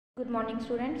Good morning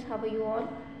students, how are you all?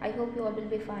 I hope you all will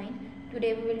be fine.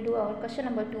 Today we will do our question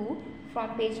number 2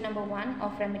 from page number 1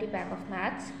 of Remedy Pack of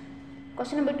Maths.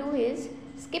 Question number 2 is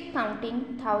skip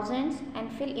counting thousands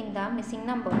and fill in the missing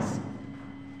numbers.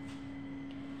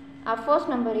 Our first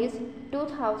number is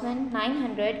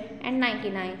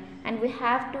 2999 and we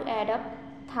have to add up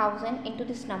 1000 into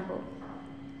this number.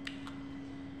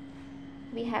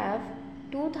 We have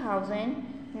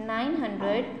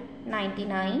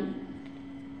 2999.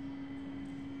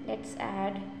 Let's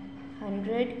add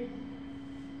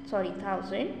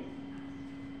 1000.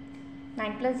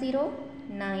 9 plus 0,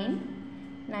 9.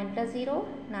 9 plus 0,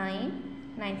 9.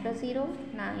 9 plus 0,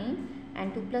 9.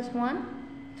 And 2 plus 1,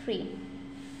 3.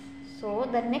 So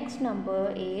the next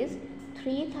number is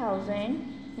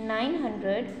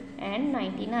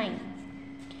 3999.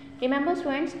 Remember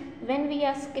students, when we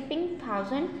are skipping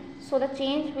 1000, so the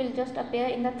change will just appear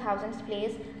in the thousands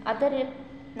place. Other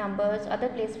numbers, other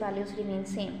place values remain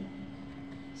same.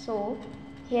 So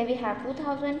here we have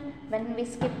 2000. When we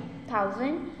skip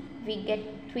 1000, we get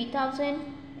 3000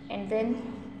 and then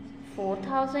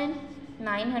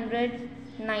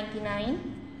 4999.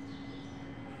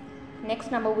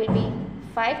 Next number will be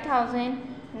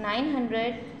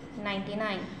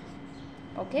 5999.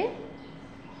 Okay.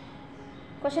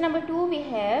 Question number 2, we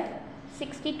have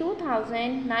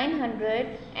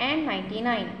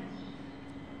 62,999.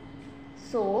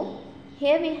 So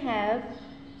here we have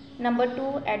number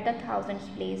 2 at the thousands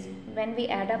place. When we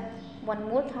add up one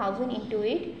more 1000 into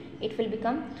it, it will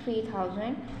become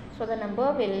 3000. So the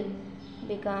number will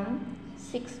become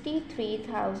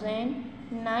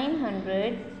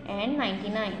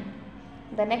 63,999.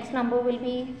 The next number will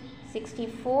be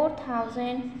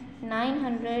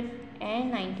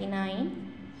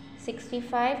 64,999.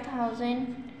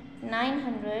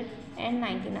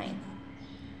 65,999.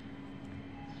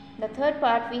 The third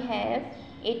part we have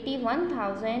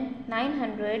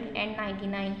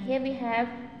 81,999. Here we have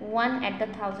 1 at the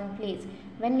thousand place.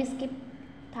 When we skip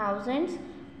thousands,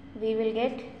 we will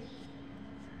get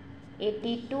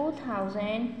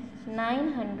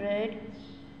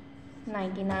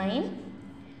 82,999,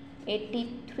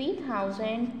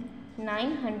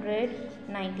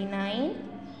 83,999,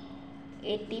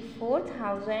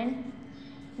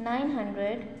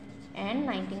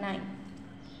 84,999.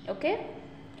 Okay.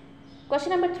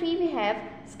 Question number 3, we have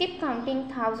skip counting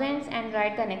thousands and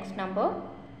write the next number.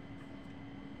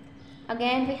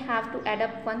 Again we have to add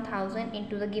up 1000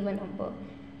 into the given number.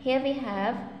 Here we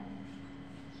have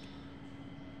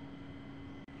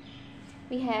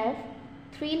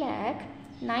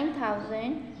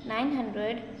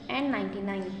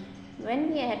 3,09,999.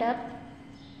 When we add up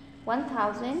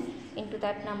 1000 into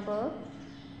that number,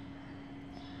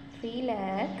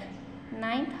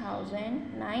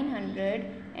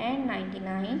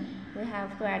 3,09,999, we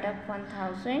have to add up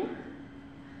 1000.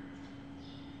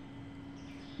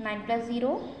 9 plus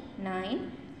 0,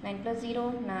 9. 9 plus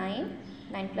 0, 9.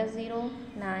 9 plus 0,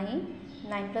 9.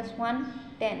 9 plus 1,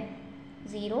 10.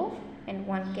 0 and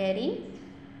 1 carry.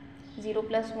 0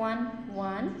 plus 1,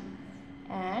 1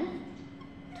 and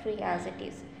 3 as it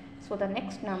is. So the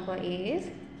next number is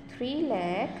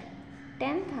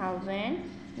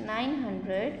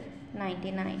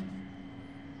 3,10,999.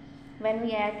 When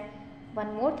we add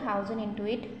one more 1000 into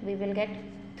it, we will get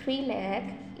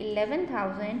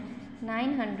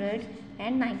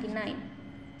 3,11,999.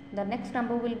 The next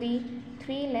number will be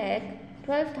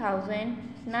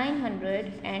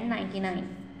 3,12,999.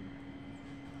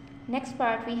 Next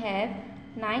part we have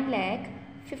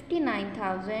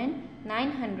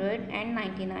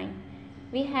 9,59,999.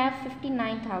 We have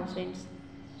 59 thousands.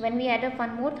 When we add up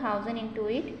one more 1000 into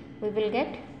it, we will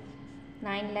get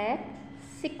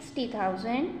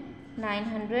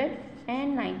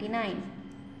 9,60,999.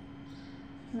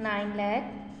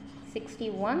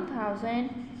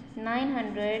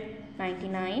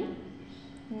 9,61,999.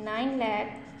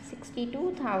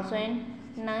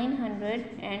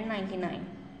 9,62,999.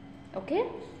 Okay.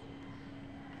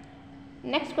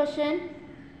 Next question,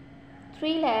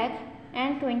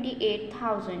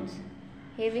 3,28,000.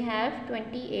 Here we have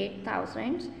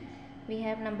 28,000. We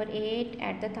have number 8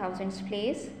 at the thousands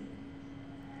place.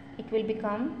 It will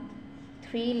become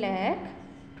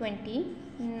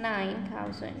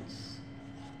 3,29,000.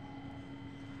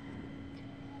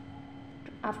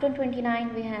 After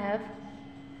 29 we have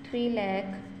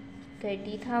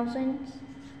 3,30,000,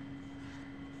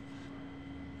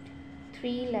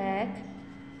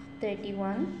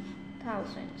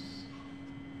 3,31,000.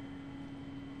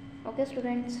 Okay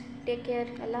students, take care.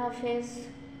 Allah Hafiz.